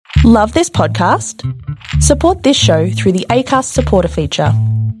Love this podcast? Support this show through the Acast supporter feature.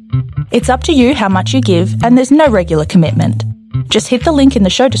 It's up to you how much you give, and there's no regular commitment. Just hit the link in the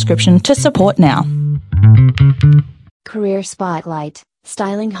show description to support now. Career Spotlight: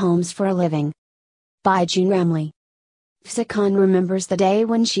 Styling Homes for a Living. By June Ramley. Fsa Khan remembers the day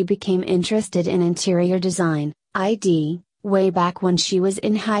when she became interested in interior design, ID, way back when she was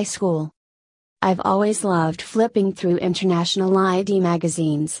in high school. I've always loved flipping through international ID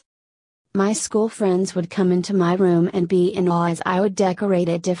magazines. My school friends would come into my room and be in awe as I would decorate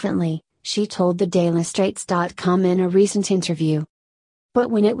it differently, she told the DailyStraits.com in a recent interview. But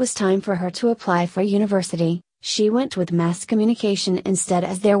when it was time for her to apply for university, she went with mass communication instead,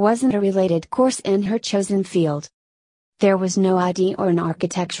 as there wasn't a related course in her chosen field. There was no ID or an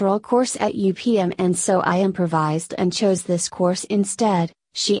architectural course at UPM, and so I improvised and chose this course instead,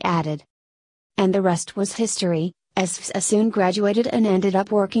 she added. And the rest was history, as Fsa soon graduated and ended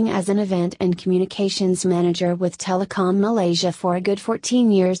up working as an event and communications manager with Telecom Malaysia for a good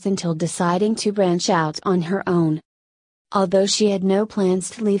 14 years until deciding to branch out on her own. Although she had no plans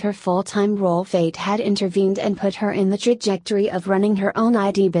to leave her full-time role, fate had intervened and put her in the trajectory of running her own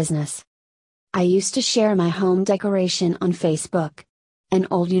ID business. I used to share my home decoration on Facebook. An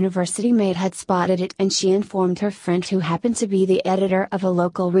old university mate had spotted it, and she informed her friend, who happened to be the editor of a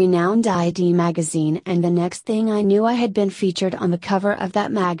local renowned ID magazine, and the next thing I knew I had been featured on the cover of that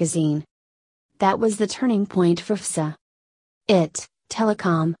magazine. That was the turning point for Fsa.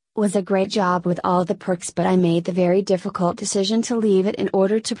 Telecom, was a great job with all the perks, but I made the very difficult decision to leave it in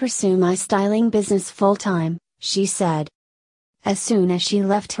order to pursue my styling business full-time, she said. As soon as she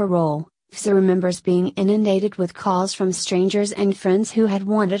left her role, Fsa remembers being inundated with calls from strangers and friends who had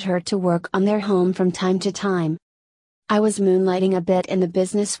wanted her to work on their home from time to time. I was moonlighting a bit in the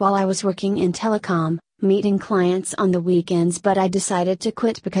business while I was working in telecom, meeting clients on the weekends, but I decided to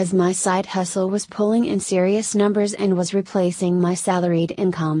quit because my side hustle was pulling in serious numbers and was replacing my salaried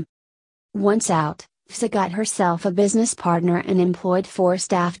income. Once out, Fsa got herself a business partner and employed 4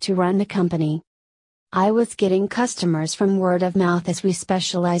 staff to run the company. I was getting customers from word of mouth, as we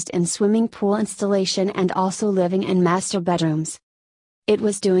specialized in swimming pool installation and also living and master bedrooms. It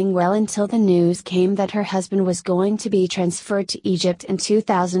was doing well until the news came that her husband was going to be transferred to Egypt in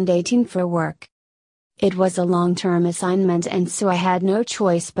 2018 for work. It was a long-term assignment, and so I had no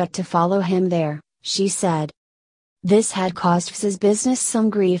choice but to follow him there, she said. This had caused Fsa's business some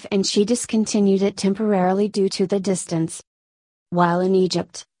grief, and she discontinued it temporarily due to the distance. While in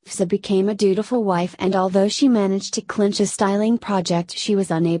Egypt, Fsa became a dutiful wife, and although she managed to clinch a styling project, she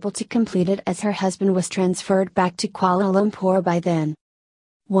was unable to complete it as her husband was transferred back to Kuala Lumpur by then.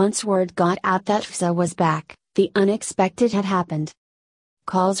 Once word got out that Fsa was back, the unexpected had happened.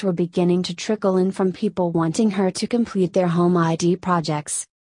 Calls were beginning to trickle in from people wanting her to complete their home ID projects.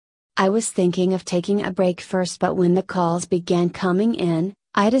 I was thinking of taking a break first, but when the calls began coming in,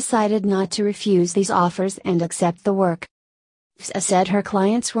 I decided not to refuse these offers and accept the work. Fsa said her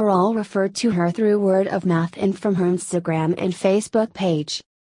clients were all referred to her through word of mouth and from her Instagram and Facebook page.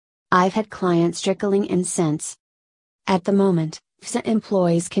 I've had clients trickling in since. At the moment, Fsa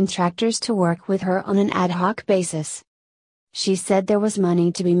employs contractors to work with her on an ad hoc basis. She said there was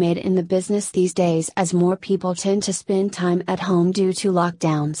money to be made in the business these days, as more people tend to spend time at home due to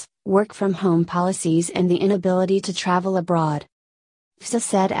lockdowns, work from home policies, and the inability to travel abroad. Fsa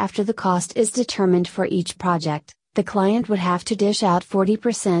said after the cost is determined for each project, the client would have to dish out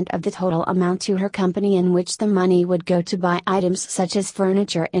 40% of the total amount to her company, in which the money would go to buy items such as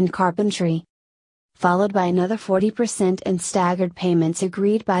furniture and carpentry. Followed by another 40% in staggered payments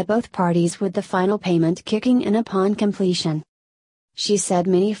agreed by both parties, with the final payment kicking in upon completion. She said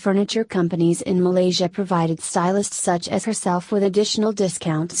many furniture companies in Malaysia provided stylists such as herself with additional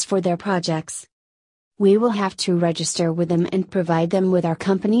discounts for their projects. We will have to register with them and provide them with our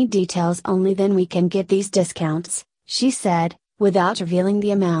company details, only then we can get these discounts, she said, without revealing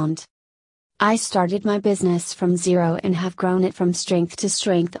the amount. I started my business from zero and have grown it from strength to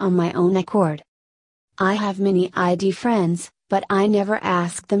strength on my own accord. I have many ID friends, but I never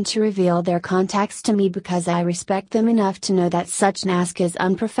ask them to reveal their contacts to me because I respect them enough to know that such an ask is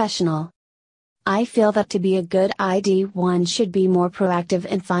unprofessional. I feel that to be a good ID, one should be more proactive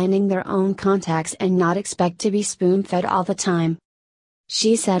in finding their own contacts and not expect to be spoon-fed all the time.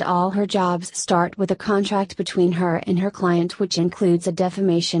 She said all her jobs start with a contract between her and her client, which includes a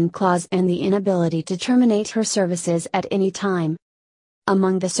defamation clause and the inability to terminate her services at any time.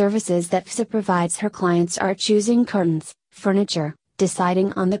 Among the services that Fsa provides her clients are choosing curtains, furniture,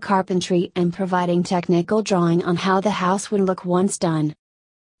 deciding on the carpentry, and providing technical drawing on how the house would look once done.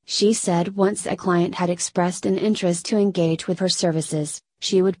 She said once a client had expressed an interest to engage with her services,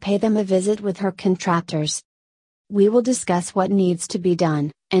 she would pay them a visit with her contractors. We will discuss what needs to be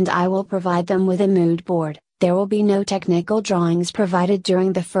done, and I will provide them with a mood board. There will be no technical drawings provided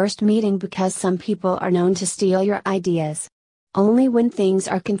during the first meeting because some people are known to steal your ideas. Only when things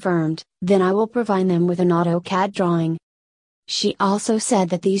are confirmed, then I will provide them with an AutoCAD drawing. She also said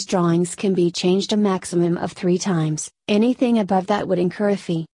that these drawings can be changed a maximum of 3 times, anything above that would incur a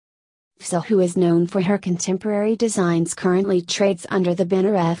fee. FSA, who is known for her contemporary designs, currently trades under the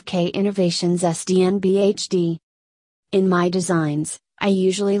banner FK Innovations SDNBHD. In my designs, I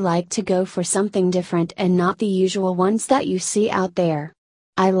usually like to go for something different and not the usual ones that you see out there.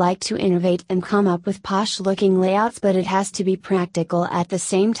 I like to innovate and come up with posh-looking layouts, but it has to be practical at the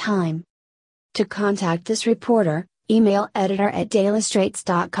same time. To contact this reporter, email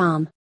editor@dailystraits.com.